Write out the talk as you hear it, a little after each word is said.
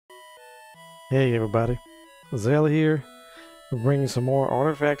Hey everybody, Zell here. We're bringing some more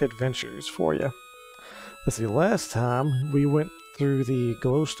artifact adventures for you. Let's see, last time we went through the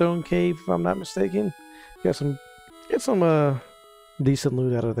glowstone cave, if I'm not mistaken. Got some decent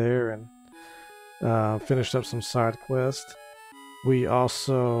loot out of there and finished up some side quests. We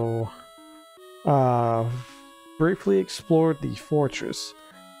also briefly explored the fortress,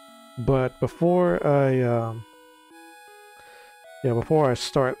 but before I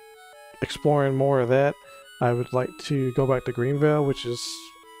start exploring more of that, I would like to go back to Greenvale, which is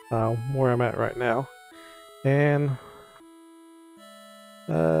where I'm at right now, and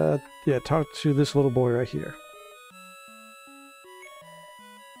talk to this little boy right here.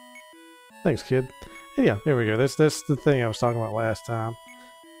 Thanks, kid. And yeah, here we go. That's the thing I was talking about last time.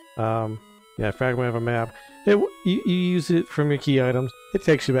 Fragment of a map. You use it from your key items. It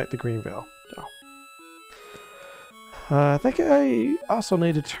takes you back to Greenvale. So. I think I also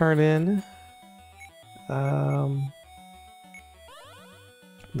need to turn in the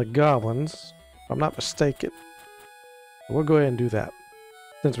goblins, if I'm not mistaken. We'll go ahead and do that,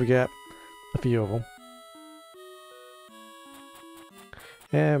 since we got a few of them.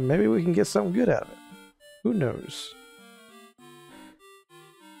 And maybe we can get something good out of it. Who knows?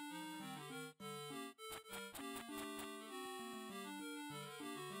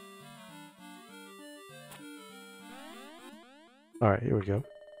 Alright, here we go.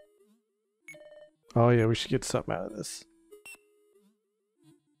 Oh yeah, we should get something out of this.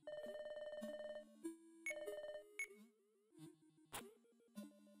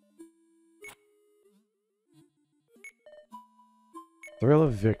 Thrill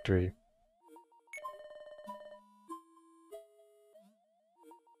of victory.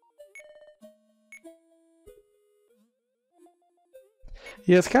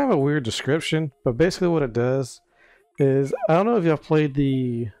 Yeah, it's kind of a weird description, but basically what it does is, I don't know if y'all played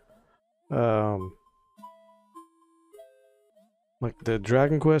the like the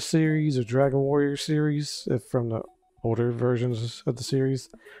Dragon Quest series or Dragon Warrior series, if from the older versions of the series.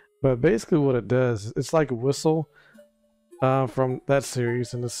 But basically what it does, it's like a whistle from that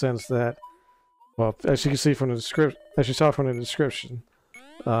series, in the sense that, well, as you can see from the description, as you saw from the description,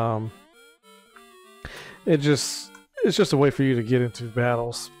 it's just a way for you to get into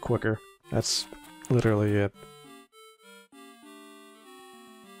battles quicker. That's literally it.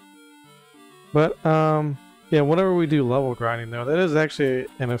 But yeah, whenever we do level grinding, though, that is actually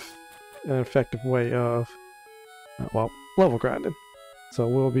an effective way of level grinding. So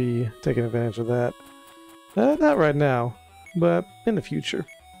we'll be taking advantage of that. Not right now, but in the future.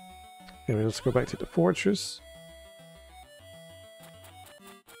 Anyway, let's go back to the fortress.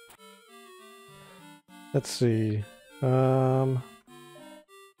 Let's see.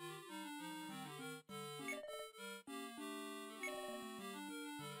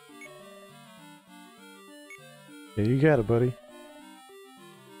 Yeah, you got it, buddy.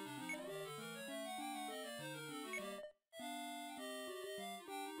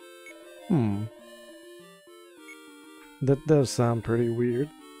 That does sound pretty weird.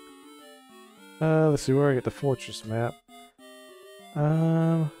 Let's see where I get the fortress map.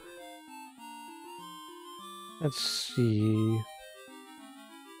 Let's see.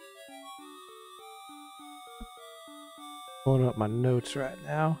 Pulling up my notes right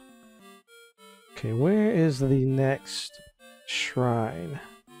now. Okay, where is the next shrine?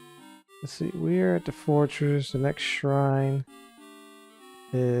 Let's see, we're at the fortress. The next shrine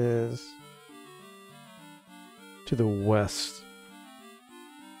is to the west.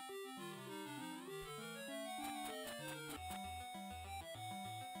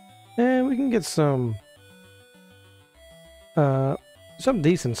 And we can get some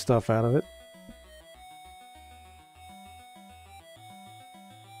decent stuff out of it.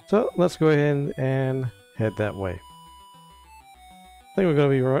 So let's go ahead and head that way. I think we're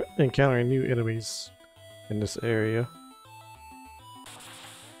going to be encountering new enemies in this area.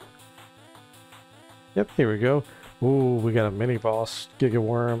 Yep, here we go. Ooh, we got a mini boss, Giga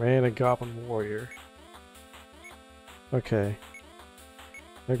Worm, and a Goblin Warrior. Okay.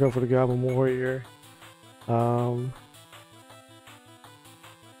 I go for the Goblin Warrior.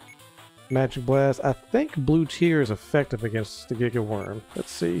 Magic Blast. I think blue tier is effective against the Giga Worm.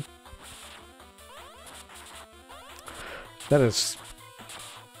 Let's see. That's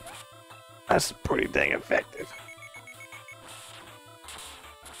pretty dang effective.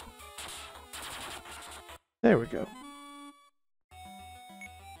 There we go.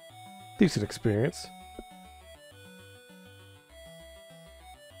 Decent experience.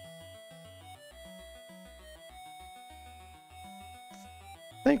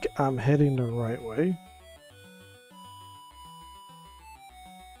 I think I'm heading the right way.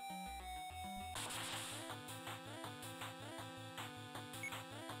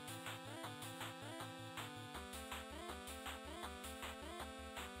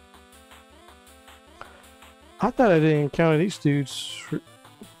 I thought I didn't encounter these dudes.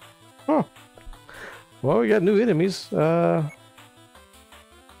 Huh. Well, we got new enemies. Some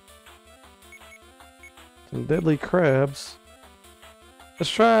deadly crabs.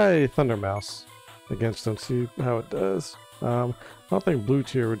 Let's try Thunder Mouse against them, see how it does. I don't think Blue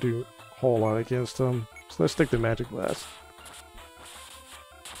Tier would do a whole lot against them, so let's stick to Magic Blast.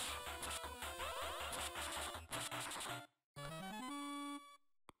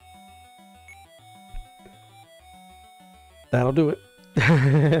 That'll do it.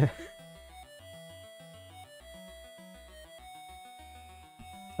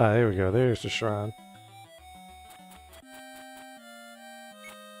 Ah, there we go. There's the shrine.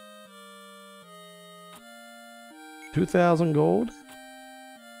 $2,000 gold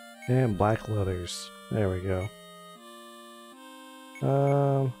and black letters. There we go.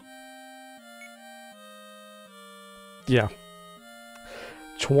 Yeah.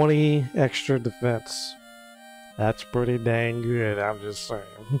 20 extra defense. That's pretty dang good, I'm just saying.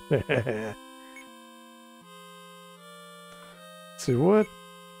 Let's see, what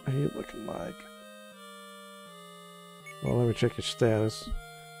are you looking like? Well, let me check your status.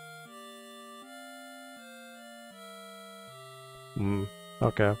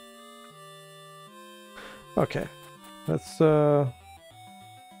 Okay. Okay. Let's go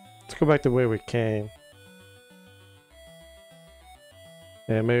back the way we came.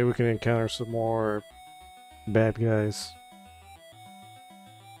 And maybe we can encounter some more bad guys.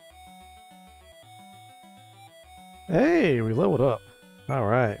 Hey, we leveled up.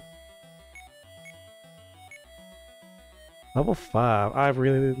 Alright. Level 5. I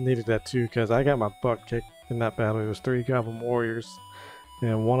really needed that too, because I got my butt kicked in that battle. It was 3 Goblin Warriors,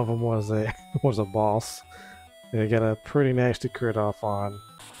 and one of them was a was a boss. And I got a pretty nasty crit off on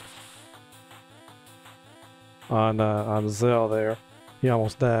Zell there. He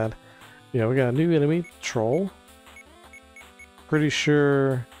almost died. Yeah, we got a new enemy, Troll. Pretty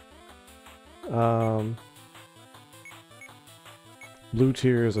sure Blue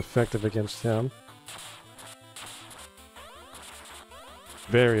Tier is effective against him.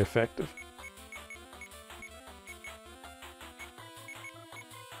 Very effective.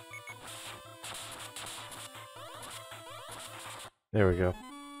 There we go.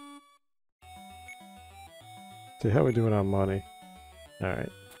 See how we doing on money.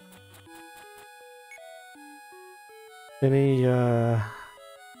 Alright. Any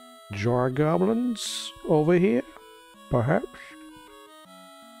jar goblins over here? Perhaps?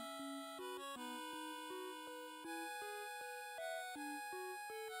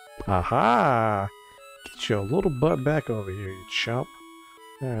 Aha! Get your little butt back over here, you chump.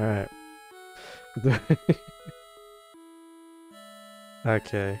 Alright.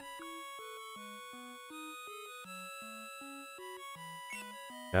 Okay.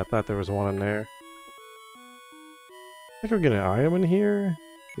 Yeah, I thought there was one in there. I think we'll get an item in here.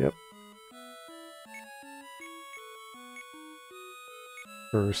 Yep.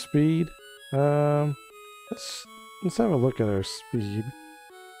 For speed. Let's have a look at our speed.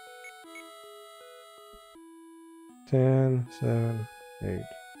 10, 7, 8.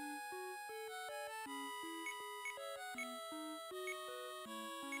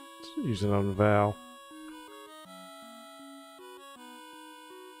 Let's use it on Val.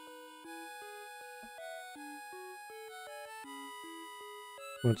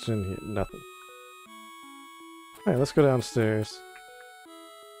 What's in here? Nothing. Alright, let's go downstairs.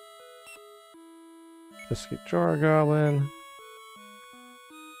 Let's get Jar Goblin.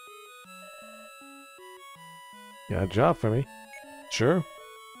 Got a job for me. Sure.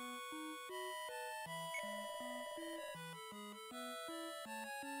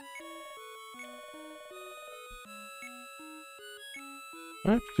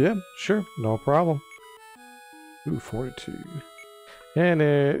 Alright, yeah, sure. No problem. Ooh, 42. And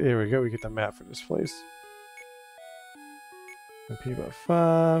there we go, we get the map for this place. MP by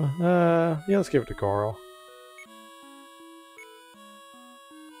 5. Yeah, let's give it to Carl.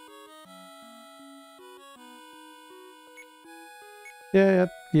 Yeah,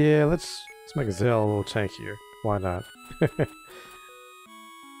 let's make Zell a little tankier. Why not?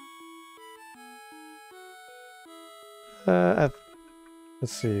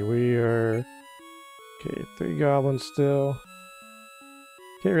 Let's see, we are... Okay, 3 goblins still.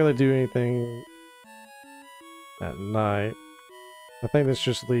 Can't really do anything at night. I think this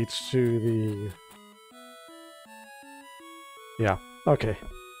just leads to the... Yeah, okay.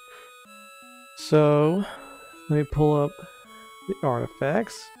 So, let me pull up the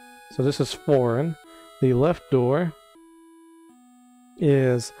artifacts. So this is foreign. The left door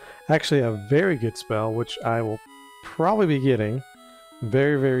is actually a very good spell, which I will probably be getting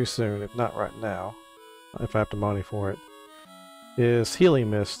very, very soon, if not right now. if I have the money for it, is Healing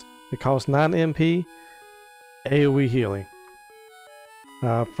Mist. It costs 9 MP, AoE healing.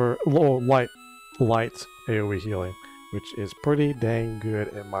 For low light AoE healing, which is pretty dang good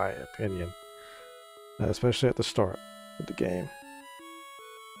in my opinion. Especially at the start of the game.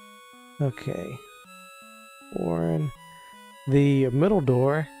 Okay. Warren. The middle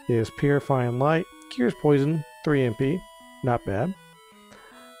door is Purifying Light. Cures Poison, 3 MP. Not bad.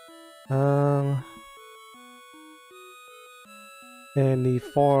 And the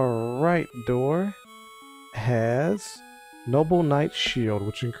far right door has Noble Knight Shield,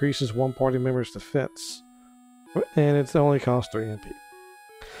 which increases one party member's defense. And it only costs 3 MP.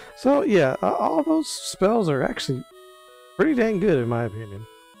 So yeah, all those spells are actually pretty dang good in my opinion.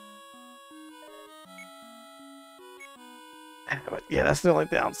 But yeah, that's the only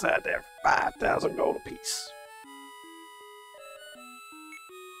downside there. 5,000 gold apiece.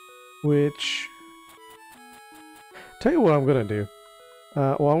 Which, tell you what I'm gonna do.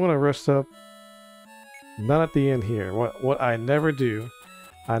 Well, I'm gonna rest up. Not at the end here. What I never do,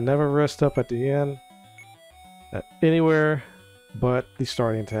 I never rest up at the end. Anywhere but the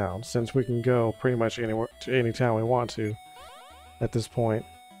starting town, since we can go pretty much anywhere to any town we want to at this point.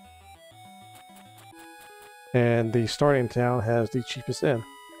 And the starting town has the cheapest inn.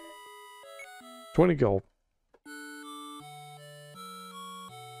 20 gold.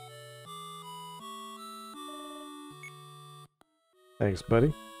 Thanks,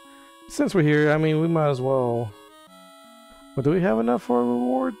 buddy. Since we're here, I mean, we might as well... But do we have enough for a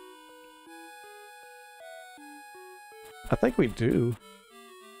reward? I think we do.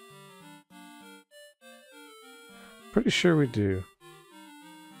 Pretty sure we do.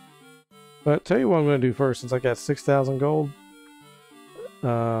 But tell you what I'm going to do first, since I got 6,000 gold.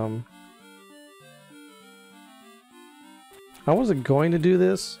 I wasn't going to do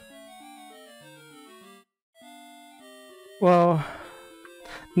this. Well,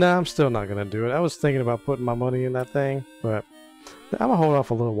 nah, I'm still not going to do it. I was thinking about putting my money in that thing, but I'm going to hold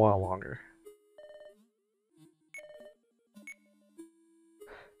off a little while longer.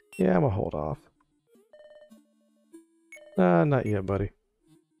 Yeah, I'm going to hold off. Not yet, buddy.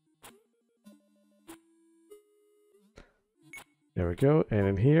 There we go, and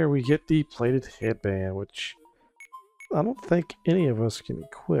in here we get the plated headband, which I don't think any of us can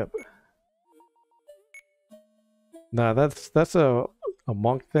equip. Nah, that's a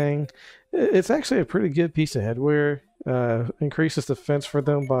monk thing. It's actually a pretty good piece of headwear. Increases defense for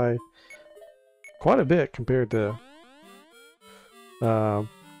them by quite a bit compared to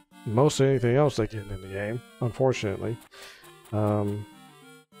most anything else they get in the game, unfortunately. And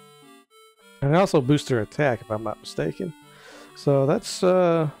it also boosts their attack, if I'm not mistaken. So that's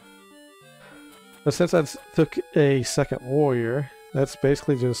but since I took a second warrior, that's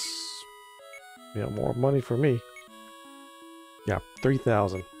basically just, you know, more money for me. Yeah,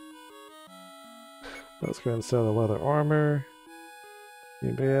 3,000. Let's go ahead and sell the leather armor.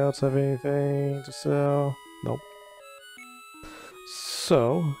 Anybody else have anything to sell? Nope.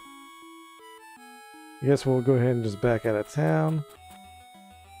 So I guess we'll go ahead and just back out of town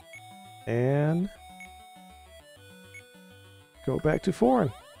and go back to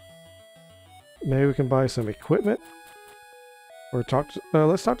foreign. Maybe we can buy some equipment, or talk to,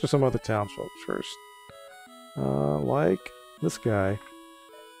 let's talk to some other townsfolk first. Like this guy.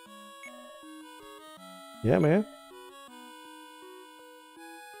 Yeah, man.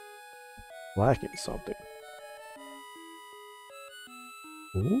 Lacking something.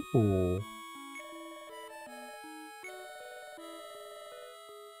 Ooh.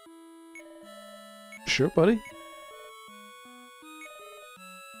 Sure, buddy.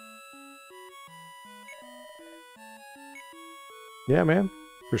 Yeah, man,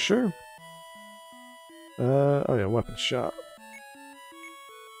 for sure. Oh yeah, weapon shop.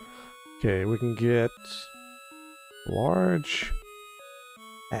 Okay, we can get large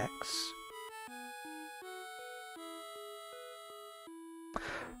axe.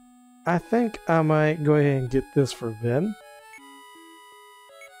 I think I might go ahead and get this for Vin.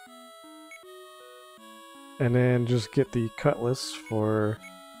 And then just get the cutlass for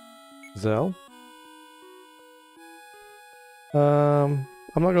Zell.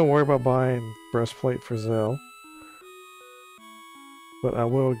 I'm not gonna worry about buying breastplate for Zell, but I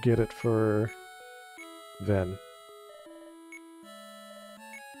will get it for Ven.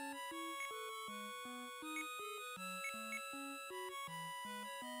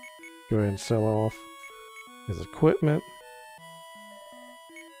 Go ahead and sell off his equipment.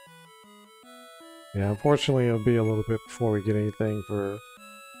 Yeah, unfortunately it'll be a little bit before we get anything for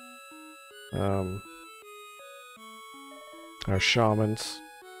our shamans.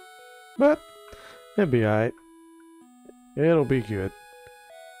 But It'll be alright. It'll be good.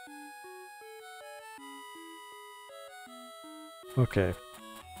 Okay.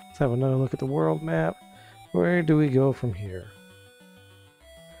 Let's have another look at the world map. Where do we go from here?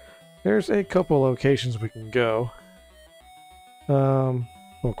 There's a couple locations we can go. Well,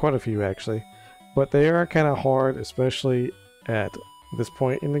 quite a few actually. But they are kind of hard, especially at this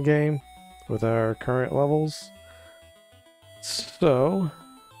point in the game with our current levels. So,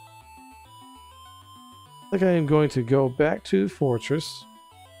 I think I am going to go back to Fortress.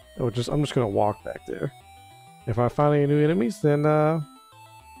 I'm just going to walk back there. If I find any new enemies, then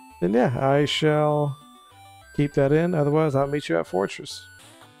yeah, I shall keep that in. Otherwise, I'll meet you at Fortress.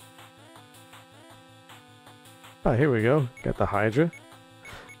 Ah, here we go. Got the Hydra.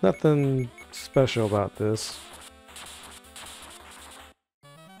 Nothing special about this.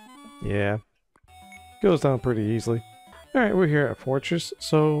 Yeah. Goes down pretty easily. Alright, we're here at Fortress.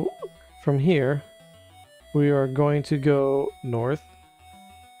 So, from here, we are going to go north.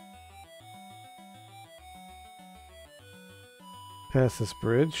 Past this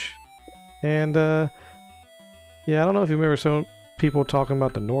bridge. And, yeah, I don't know if you remember some people talking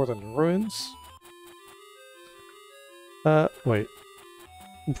about the Northern Ruins. Wait.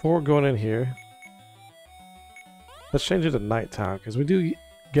 Before going in here, let's change it to nighttime, because we do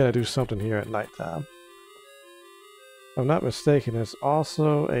gotta do something here at nighttime. If I'm not mistaken, there's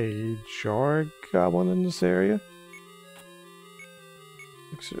also a jar goblin in this area.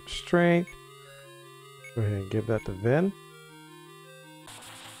 Extra strength. Go ahead and give that to Ven.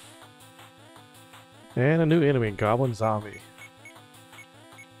 And a new enemy, Goblin Zombie.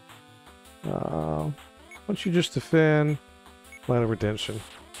 Why don't you just defend Line of Redemption?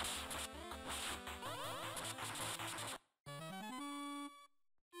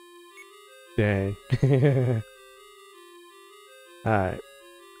 Dang. Alright.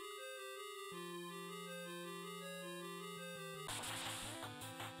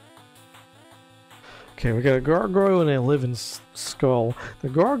 Okay, we got a gargoyle and a living skull. The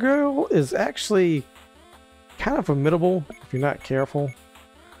gargoyle is actually kind of formidable if you're not careful.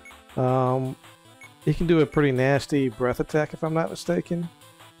 He can do a pretty nasty breath attack if I'm not mistaken.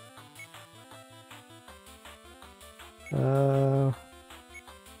 Yeah,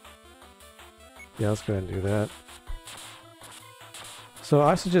 let's go ahead and do that. So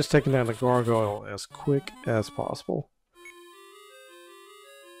I suggest taking down the gargoyle as quick as possible.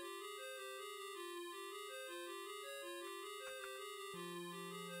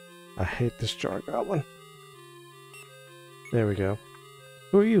 I hate this jar goblin. There we go.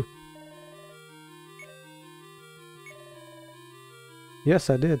 Who are you? Yes,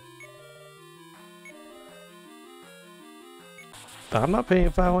 I did. I'm not paying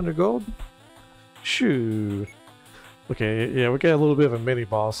 500 gold? Shoot. Okay, yeah, we got a little bit of a mini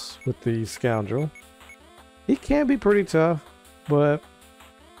boss with the scoundrel. He can be pretty tough, but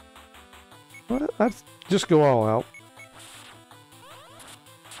let's just go all out.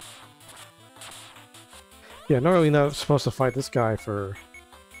 Yeah, normally not supposed to fight this guy for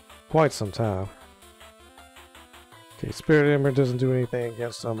quite some time. Okay, Spirit Ember doesn't do anything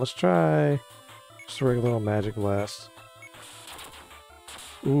against him. Let's try just a regular little Magic Blast.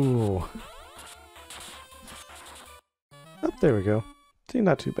 Ooh. Oh, there we go. See,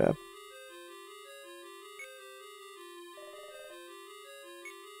 not too bad.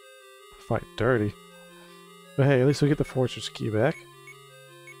 Fight dirty. But hey, at least we get the Fortress Key back.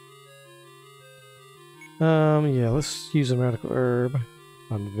 Yeah, let's use a Magical Herb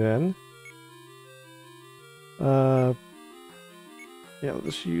on Ven. Yeah,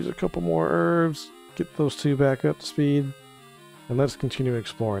 let's use a couple more herbs, get those two back up to speed, and let's continue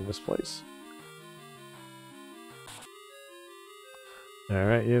exploring this place.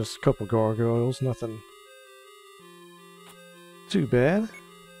 Alright, here's a couple gargoyles, nothing too bad.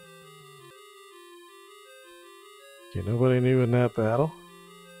 Okay, nobody new in that battle.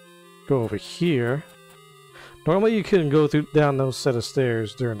 Go over here. Normally you couldn't go down those set of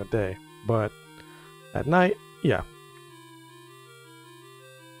stairs during the day, but at night, yeah.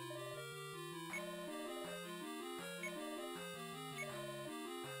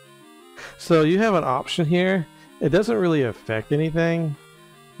 So you have an option here. It doesn't really affect anything.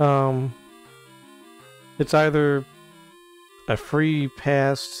 It's either a free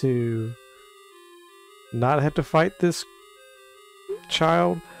pass to not have to fight this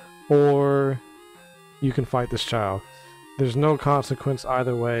child, or you can fight this child. There's no consequence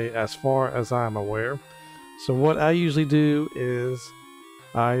either way as far as I'm aware. So what I usually do is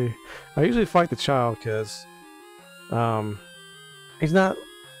I usually fight the child because he's not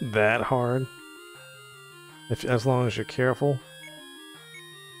that hard as long as you're careful.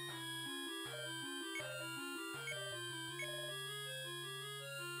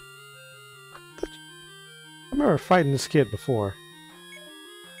 remember fighting this kid before.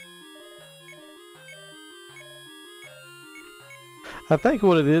 I think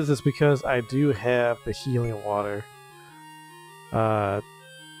what it is because I do have the healing water. That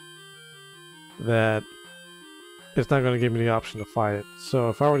it's not going to give me the option to fight it. So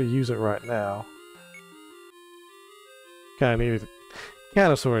if I were to use it right now, kind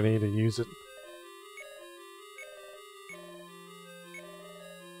of sort of need to use it.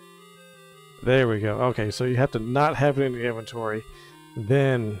 There we go. Okay, so you have to not have it in your inventory,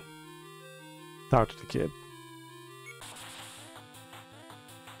 then talk to the kid.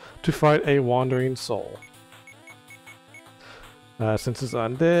 To fight a wandering soul. Since it's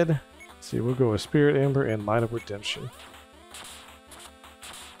undead, let's see, we'll go with Spirit Ember and Light of Redemption.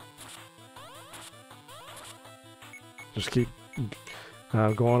 Just keep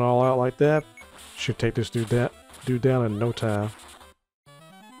going all out like that. Should take this dude down in no time.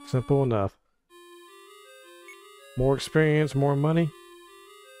 Simple enough. More experience, more money.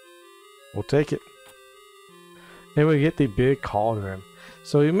 We'll take it. And we get the big cauldron.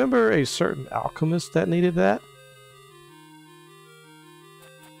 So you remember a certain alchemist that needed that?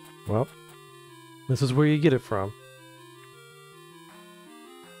 Well, this is where you get it from.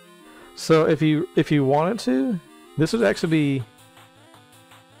 So if you wanted to, this would actually be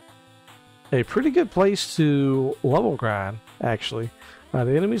a pretty good place to level grind, actually.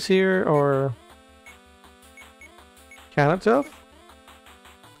 The enemies here are kind of tough,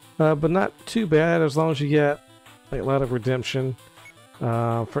 but not too bad as long as you get like, a lot of redemption.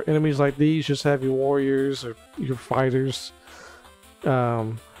 For enemies like these, just have your warriors or your fighters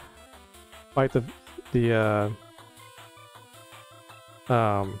fight the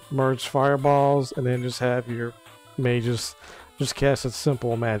merged fireballs, and then just have your mages just cast a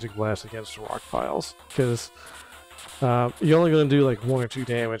simple magic blast against the rock piles, because you're only going to do like 1 or 2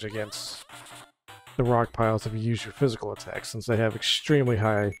 damage against the rock piles if you use your physical attacks, since they have extremely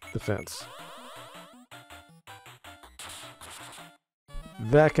high defense.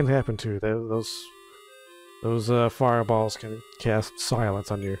 That can happen too. Those fireballs can cast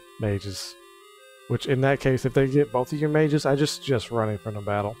silence on your mages, which in that case, if they get both of your mages, I just suggest running from the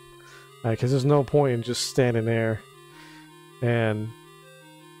battle, because there's no point in just standing there and,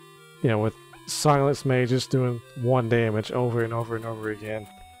 you know, with silence mages doing 1 damage over and over and over again.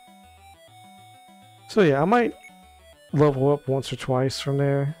 So yeah, I might level up once or twice from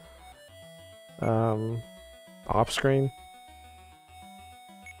there, off screen.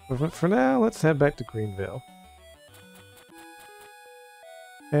 But for now, let's head back to Greenville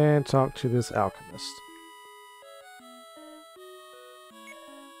and talk to this alchemist.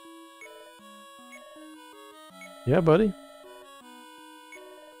 Yeah, buddy.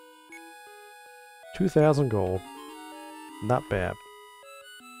 2,000 gold. Not bad.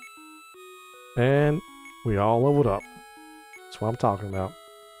 And we all leveled up. That's what I'm talking about.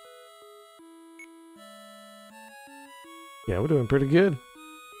 Yeah, we're doing pretty good.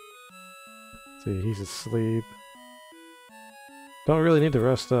 See, he's asleep. Don't really need to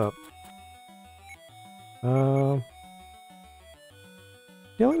rest up. Yeah,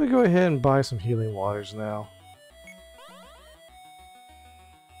 let me go ahead and buy some healing waters now.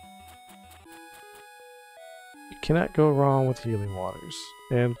 You cannot go wrong with healing waters.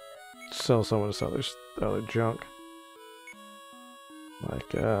 And sell some of this other junk.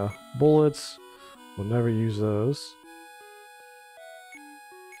 Like bullets. We'll never use those.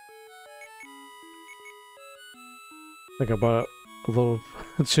 I think I bought a little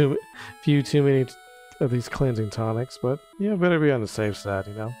too many of these cleansing tonics, but yeah, better be on the safe side,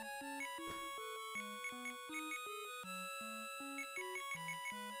 you know.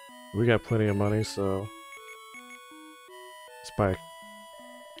 We got plenty of money, so let's buy a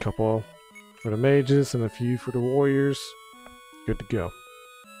couple for the mages and a few for the warriors. Good to go.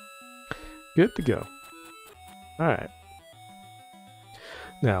 Good to go. Alright.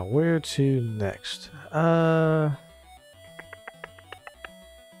 Now, where to next?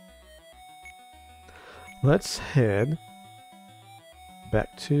 Let's head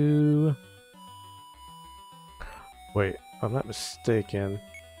back to... Wait, if I'm not mistaken.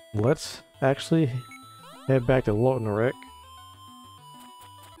 Let's actually head back to Lotnerick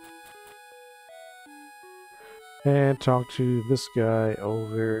and talk to this guy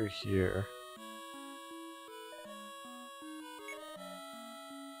over here.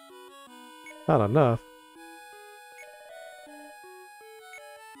 Not enough.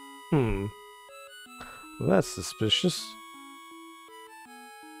 Well, that's suspicious.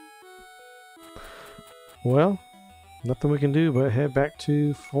 Well, nothing we can do but head back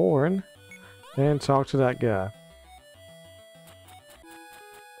to Foreign and talk to that guy.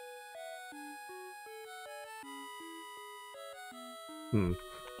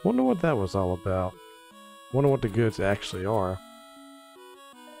 Wonder what that was all about. Wonder what the goods actually are.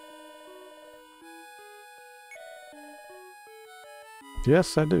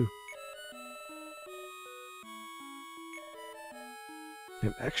 Yes, I do.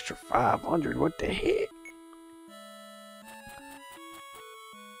 An extra 500, what the heck?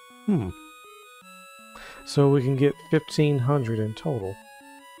 So we can get 1,500 in total.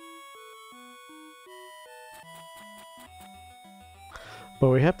 But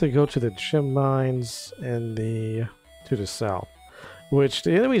we have to go to the gem mines and to the south. Which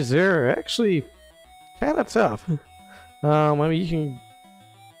the enemies there are actually kind of tough. I mean, you can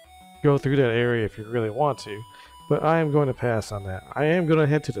go through that area if you really want to. But I am going to pass on that. I am going to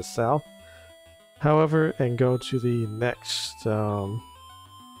head to the south, however, and go to the next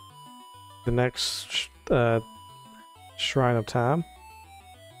Shrine of Time.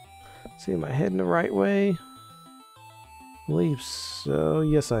 See, am I heading the right way? I believe so.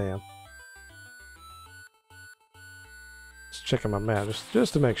 Yes, I am. Just checking my map,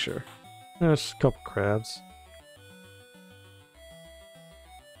 just to make sure. There's a couple crabs.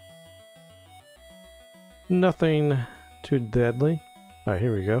 Nothing too deadly. Alright,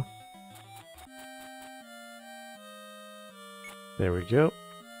 here we go. There we go.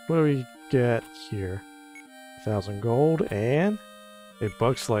 What do we get here? 1,000 gold and a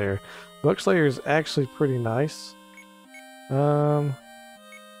bug slayer. Bug slayer is actually pretty nice. Yeah,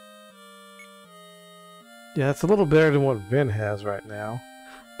 it's a little better than what Vin has right now.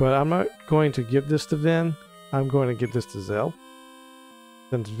 But I'm not going to give this to Vin. I'm going to give this to Zell.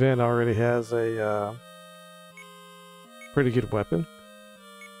 Since Vin already has a pretty good weapon.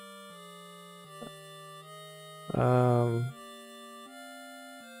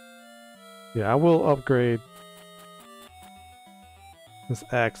 Yeah, I will upgrade this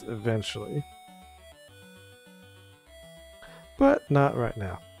axe eventually. But not right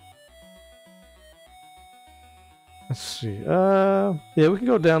now. Let's see. Yeah, we can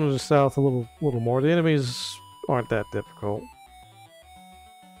go down to the south a little more. The enemies aren't that difficult.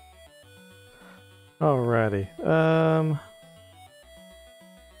 Alrighty.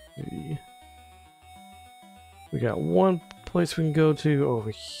 We got one place we can go to over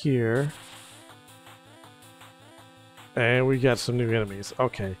here. And we got some new enemies.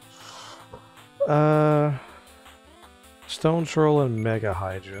 Okay. Stone Troll and Mega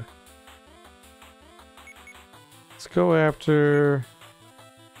Hydra. Let's go after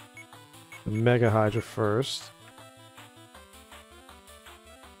the Mega Hydra first.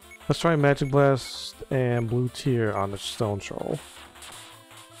 Let's try Magic Blast and Blue Tear on the Stone Troll.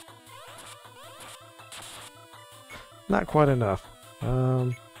 Not quite enough.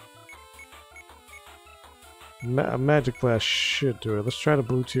 Magic Blast should do it. Let's try the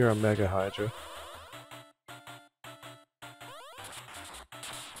Blue Tear on Mega Hydra.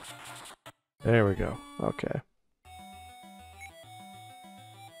 There we go. Okay.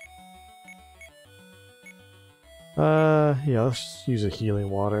 Yeah, let's use a healing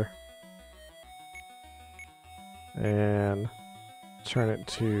water. And turn it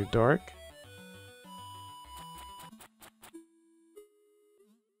to dark.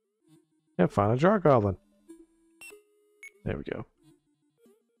 And find a jar goblin. There we go.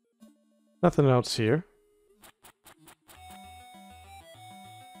 Nothing else here.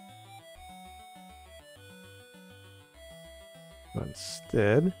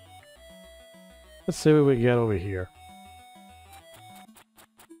 Instead, let's see what we get over here.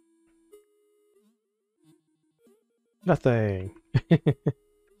 Nothing. Yeah,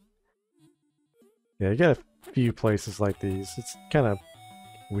 you got a few places like these. It's kind of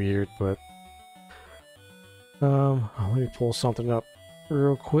weird, but let me pull something up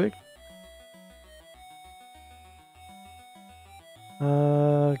real quick.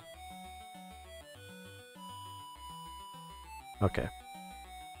 Okay.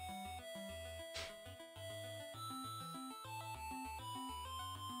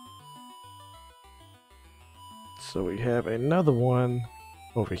 So we have another one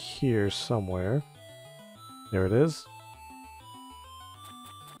over here somewhere. There it is.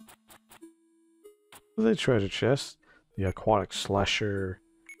 The treasure chest. The aquatic slasher.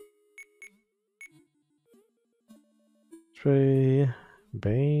 Spray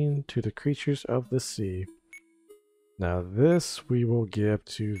bane to the creatures of the sea. Now this we will give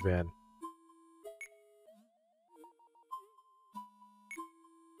to Ven.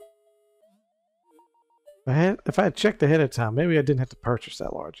 If I had checked ahead of time, maybe I didn't have to purchase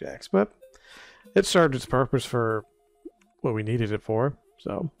that large axe, but it served its purpose for what we needed it for.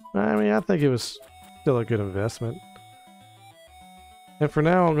 So, I mean, I think it was still a good investment. And for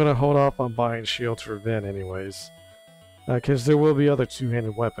now, I'm going to hold off on buying shields for Ven anyways. because there will be other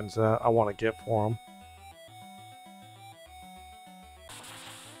two-handed weapons that I want to get for him.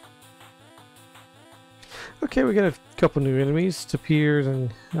 Okay, we got a couple new enemies, Tapirs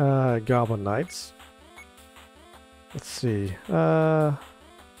and Goblin Knights. Let's see. Yeah,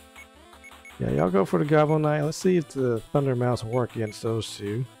 y'all go for the Goblin Knight. Let's see if the Thunder Mouse will work against those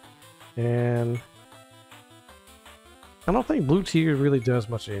two. And I don't think Blue Tier really does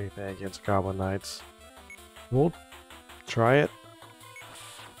much of anything against Goblin Knights. We'll try it.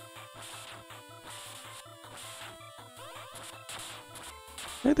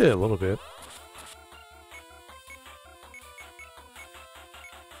 They did a little bit.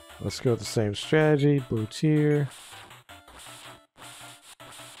 Let's go with the same strategy. Blue Tier.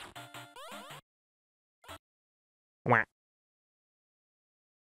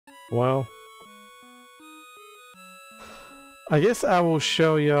 Well, I guess I will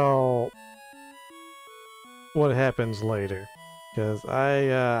show y'all what happens later, because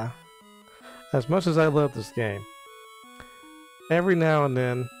as much as I love this game, every now and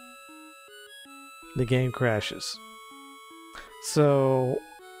then the game crashes. So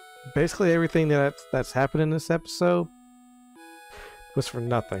basically everything that's happened in this episode was for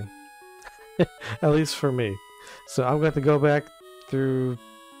nothing. At least for me. So I'm going to go back through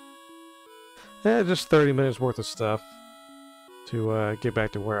just 30 minutes worth of stuff to get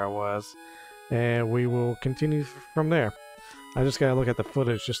back to where I was, and we will continue from there. I just gotta look at the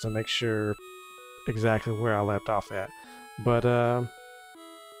footage just to make sure exactly where I left off at. But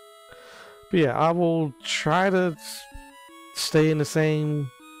yeah, I will try to stay in the same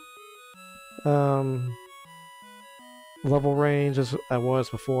level range as I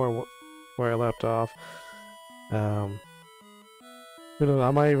was before where I left off. You know, I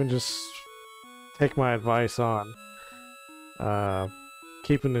might even just take my advice on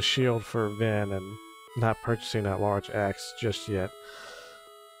keeping the shield for Vin and not purchasing that large axe just yet.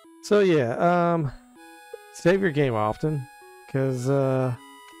 So yeah, save your game often, because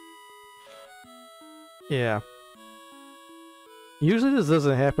yeah, usually this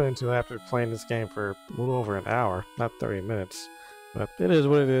doesn't happen until after playing this game for a little over an hour, not 30 minutes, but it is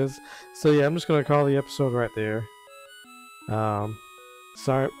what it is. So yeah, I'm just gonna call the episode right there.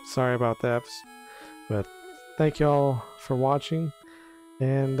 Sorry about that, but thank y'all for watching,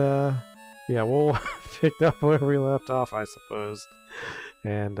 and yeah, we'll pick up where we left off, I suppose,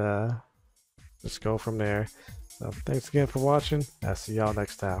 and just go from there. So thanks again for watching. I'll see y'all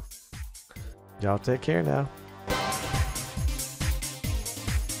next time. Y'all take care now.